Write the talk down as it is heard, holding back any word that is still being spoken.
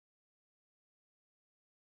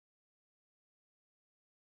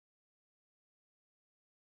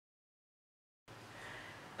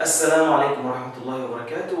Assalamu alaikum wa rahmatullahi wa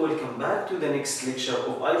barakatuh. Welcome back to the next lecture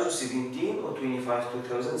of ISO 17 or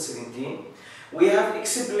 25-2017. We have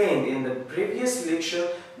explained in the previous lecture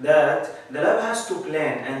that the lab has to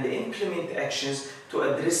plan and implement actions to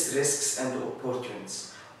address risks and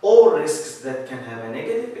opportunities. All risks that can have a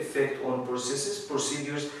negative effect on processes,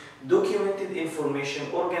 procedures, documented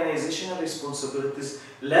information, organizational responsibilities,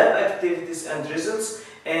 lab activities and results,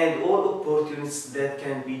 and all opportunities that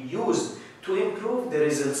can be used to improve the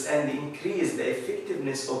results and increase the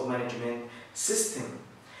effectiveness of management system.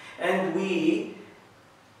 And we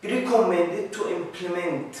recommended to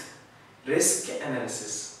implement risk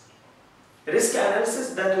analysis. Risk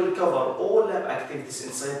analysis that will cover all lab activities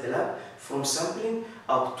inside the lab from sampling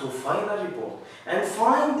up to final report and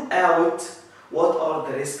find out what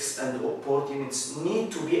are the risks and opportunities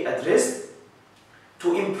need to be addressed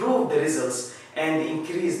to improve the results and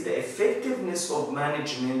increase the effectiveness of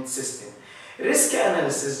management system. Risk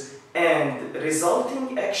analysis and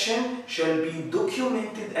resulting action shall be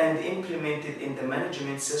documented and implemented in the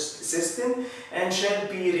management system and shall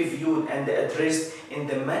be reviewed and addressed in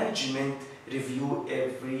the management review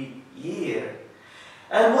every year.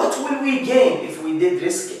 And what will we gain if we did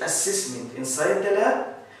risk assessment inside the lab?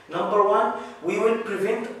 Number one, we will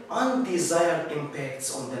prevent undesired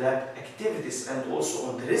impacts on the lab activities and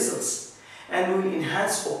also on the results, and we will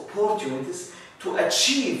enhance opportunities to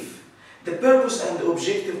achieve the purpose and the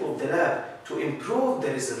objective of the lab to improve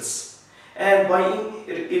the results. And by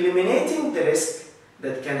eliminating the risk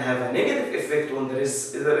that can have a negative effect on the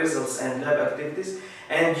results and lab activities,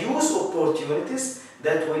 and use opportunities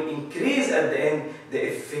that will increase at the end the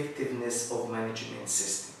effectiveness of management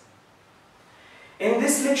system. In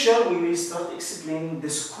this lecture, we will start explaining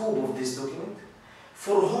the scope of this document,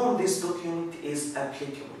 for whom this document is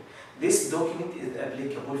applicable. This document is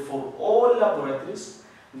applicable for all laboratories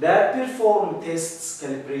that perform tests,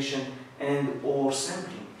 calibration, and or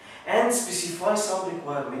sampling, and specify some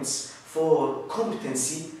requirements for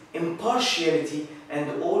competency, impartiality,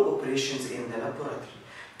 and all operations in the laboratory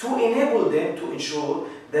to enable them to ensure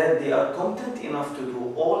that they are competent enough to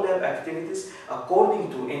do all lab activities according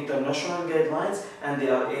to international guidelines, and they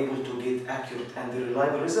are able to get accurate and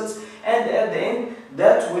reliable results, and at the end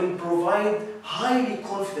that will provide highly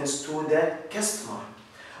confidence to the customer.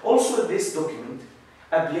 Also, this document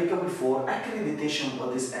applicable for accreditation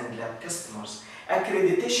bodies and lab customers.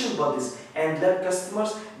 Accreditation bodies and lab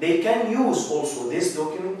customers, they can use also this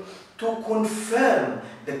document to confirm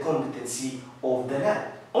the competency of the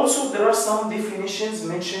lab. Also, there are some definitions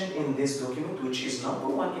mentioned in this document, which is number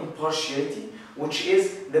one, impartiality, which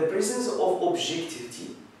is the presence of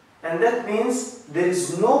objectivity, and that means there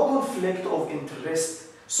is no conflict of interest,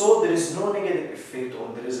 so there is no negative effect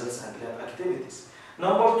on the results and lab activities.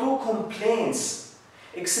 Number two, complaints,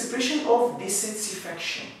 expression of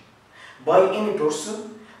dissatisfaction by any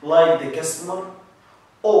person like the customer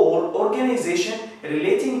or organization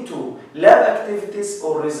relating to lab activities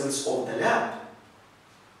or results of the lab.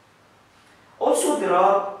 Also, there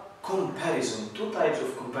are comparison, two types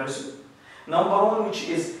of comparison. Number one, which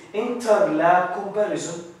is inter-lab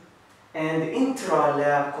comparison and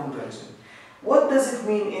intra-lab comparison. What does it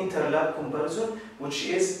mean, inter-lab comparison? Which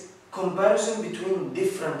is comparison between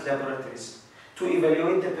different laboratories to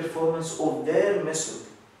evaluate the performance of their method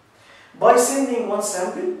by sending one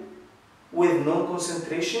sample with known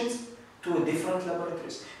concentrations to different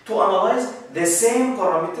laboratories to analyze the same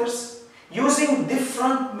parameters using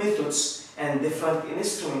different methods and different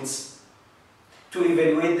instruments to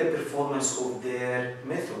evaluate the performance of their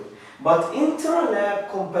method. But intra-lab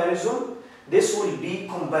comparison, this will be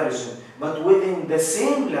comparison, but within the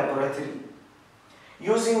same laboratory,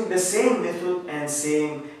 using the same method and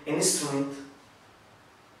same instrument.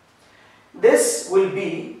 This will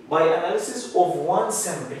be by analysis of one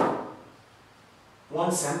sample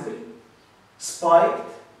spiked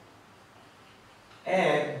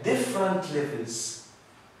at different levels,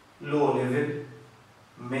 low level,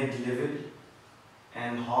 mid level,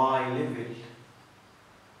 and high level,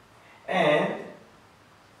 and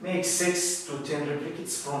make 6 to 10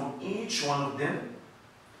 replicates from each one of them.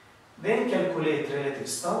 Then calculate relative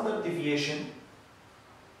standard deviation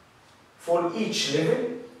for each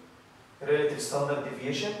level, relative standard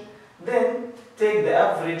deviation. Then take the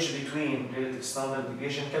average between relative standard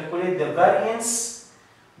deviation, calculate the variance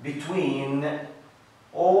between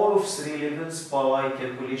all of three levels by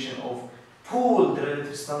calculation of pooled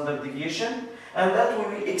relative standard deviation, and that we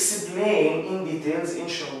will explain in details,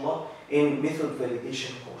 inshallah, in method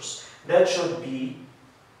validation course. That should be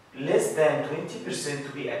less than 20%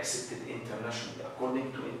 to be accepted internationally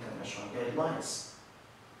according to international guidelines.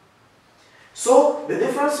 So the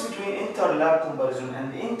difference between inter-lab comparison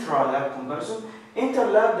and intra-lab comparison,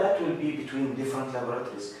 inter-lab, that will be between different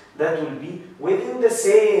laboratories, that will be within the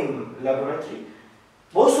same laboratory,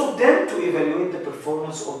 both of them to evaluate the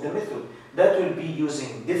performance of the method. That will be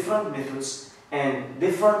using different methods and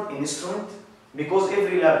different instrument, because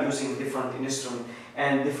every lab using different instrument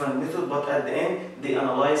and different method, but at the end they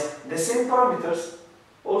analyze the same parameters.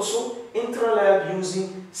 Also, intra-lab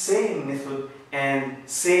using same method and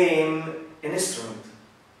same instrument.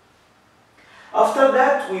 After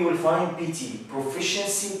that, we will find PT,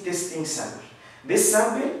 proficiency testing sample. This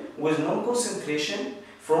sample with known concentration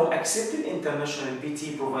from accepted international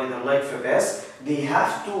PT provider like FABAS, they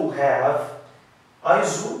have to have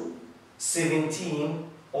ISO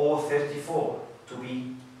 17034 to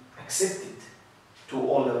be accepted to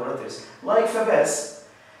all laboratories. Like FABAS,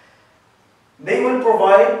 they will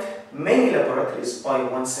provide many laboratories by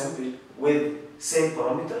one sample with same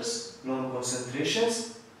parameters, known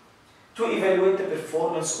concentrations, to evaluate the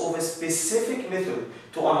performance of a specific method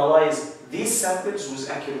to analyze these samples with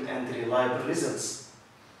accurate and reliable results.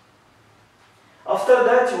 After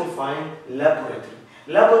that, you will find laboratory.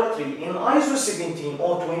 Laboratory in ISO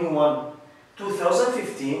 17021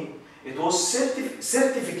 2015, it was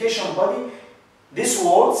certification body. This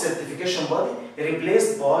word, certification body,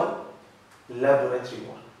 replaced by laboratory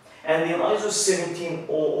one. And in ISO 17000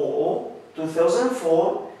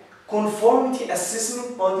 2004, conformity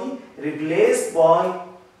assessment body replaced by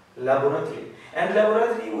laboratory. And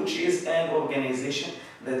laboratory, which is an organization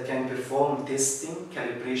that can perform testing,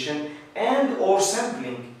 calibration, and or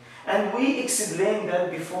sampling. And we explained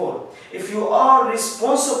that before. If you are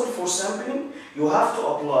responsible for sampling, you have to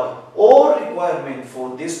apply all requirements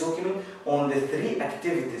for this document on the three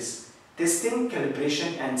activities: testing,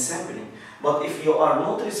 calibration, and sampling. But if you are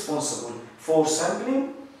not responsible for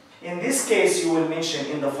sampling, in this case you will mention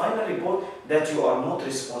in the final report that you are not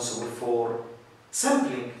responsible for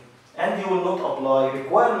sampling, and you will not apply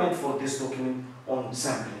requirement for this document on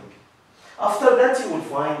sampling. After that, you will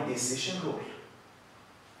find decision rule.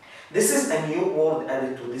 This is a new word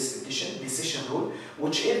added to this edition, decision rule,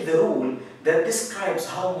 which is the rule that describes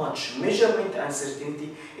how much measurement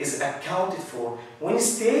uncertainty is accounted for when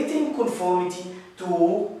stating conformity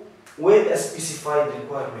with a specified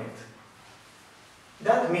requirement.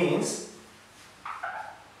 That means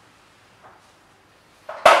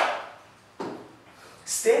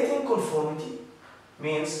stating conformity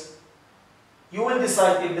means you will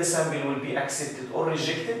decide if the sample will be accepted or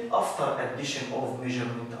rejected after addition of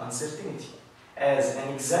measurement uncertainty. As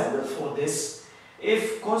an example for this,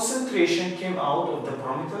 if concentration came out of the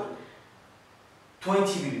parameter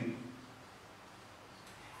 20 ppb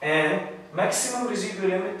and maximum residual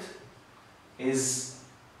limit is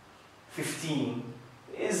 18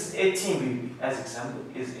 ppb, as example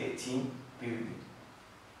is 18 ppb,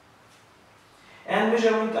 and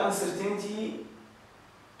measurement uncertainty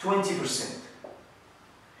 20%.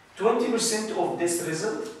 20% of this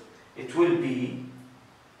result, it will be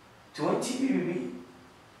 20 ppb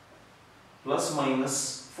plus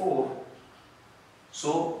minus 4.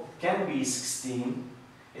 So it can be 16,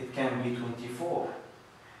 it can be 24.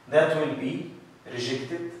 That will be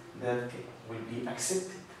rejected, that will be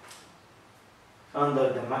accepted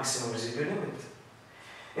under the maximum residual limit.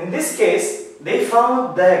 In this case, they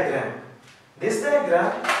found diagram. This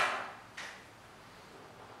diagram,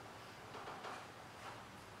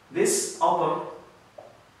 this upper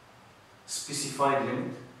specified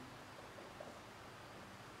limit,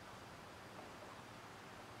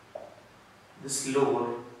 this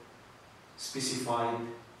lower specified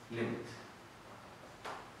limit.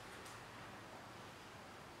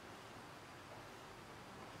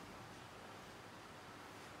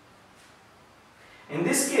 In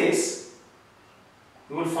this case,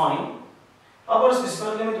 you will find upper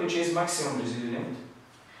specified limit, which is maximum residual limit.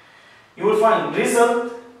 You will find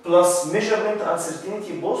result plus measurement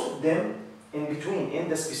uncertainty, both of them in between in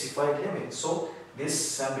the specified limit. So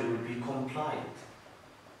this sample will be compliant.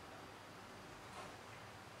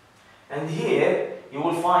 And here you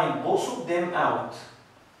will find both of them out.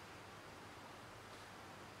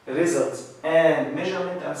 Results and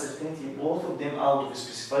measurement uncertainty, both of them out of the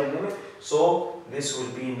specified limit. So this will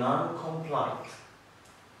be non-compliant.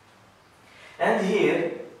 And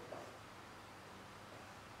here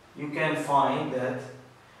you can find that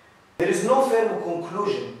there is no firm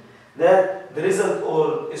conclusion that the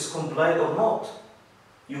result is compliant or not.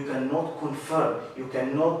 You cannot confirm, you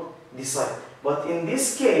cannot decide. But in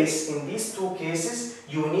this case, in these two cases,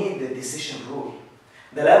 you need the decision rule.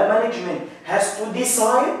 The lab management has to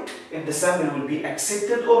decide if the sample will be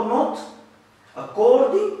accepted or not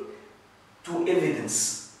according to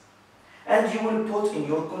evidence. And you will put in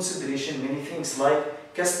your consideration many things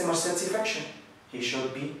like customer satisfaction. He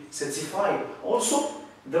should be satisfied. Also,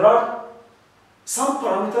 there are some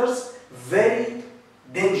parameters very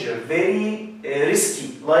dangerous, very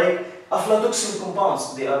risky, like aflatoxin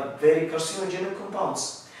compounds. They are very carcinogenic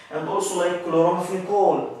compounds. And also like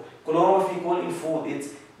chloramethylcol. Chloramethylcol in food, it's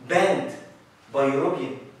banned by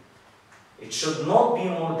European. It should not be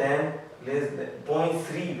more than less than 0.3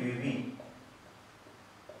 ppb.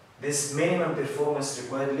 This minimum performance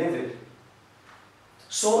required level.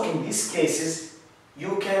 So in these cases,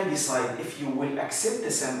 you can decide if you will accept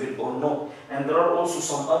the sample or not. And there are also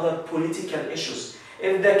some other political issues.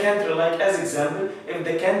 If the country, like as example, if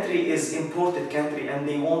the country is imported country and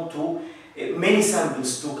they want to many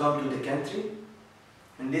samples to come to the country,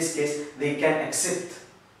 in this case they can accept.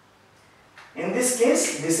 In this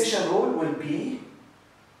case, decision rule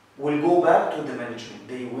will go back to the management.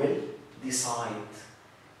 They will decide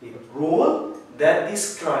a rule that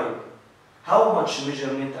describe how much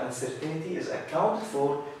measurement uncertainty is accounted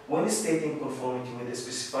for when stating conformity with the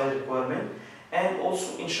specified requirement, and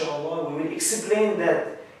also inshallah we will explain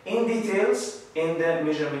that in details in the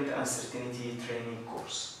measurement uncertainty training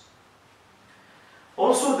course.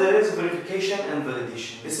 Also there is verification and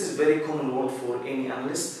validation. This is very common word for any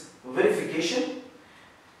analyst. Verification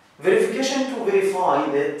to verify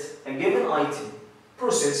that a given item,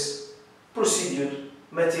 process, procedure,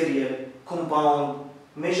 material, compound,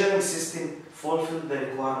 measuring system fulfill the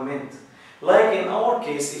requirement. Like in our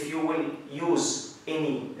case, if you will use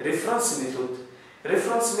any reference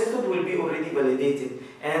method will be already validated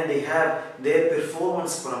and they have their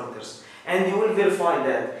performance parameters. And you will verify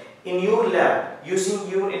that in your lab, using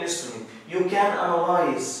your instrument, you can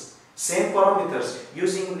analyze same parameters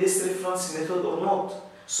using this reference method or not.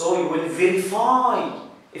 So you will verify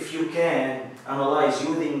if you can analyze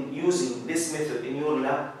using this method in your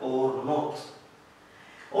lab or not.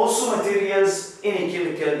 Also materials, any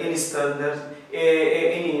chemical, any standard,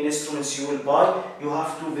 any instruments you will buy, you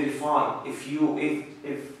have to verify if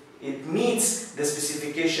it meets the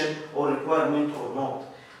specification or requirement or not.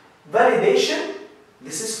 Validation,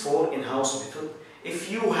 this is for in-house method. If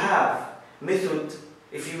you have method,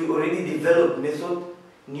 if you already developed method,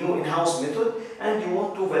 new in-house method, and you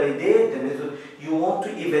want to validate the method, you want to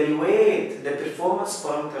evaluate the performance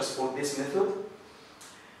parameters for this method,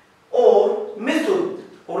 or method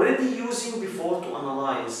already using before to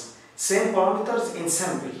analyze same parameters in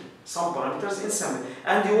sample, some parameters in sample,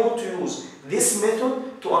 and you want to use this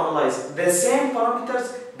method to analyze the same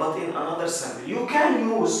parameters but in another sample. You can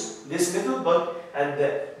use this method, but at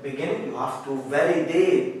the beginning you have to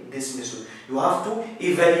validate this method. You have to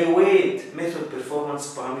evaluate method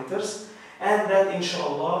performance parameters, and that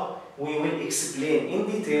inshallah we will explain in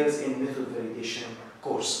details in method validation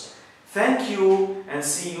course. Thank you and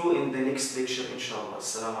see you in the next lecture inshallah.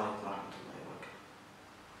 Assalamu alaikum.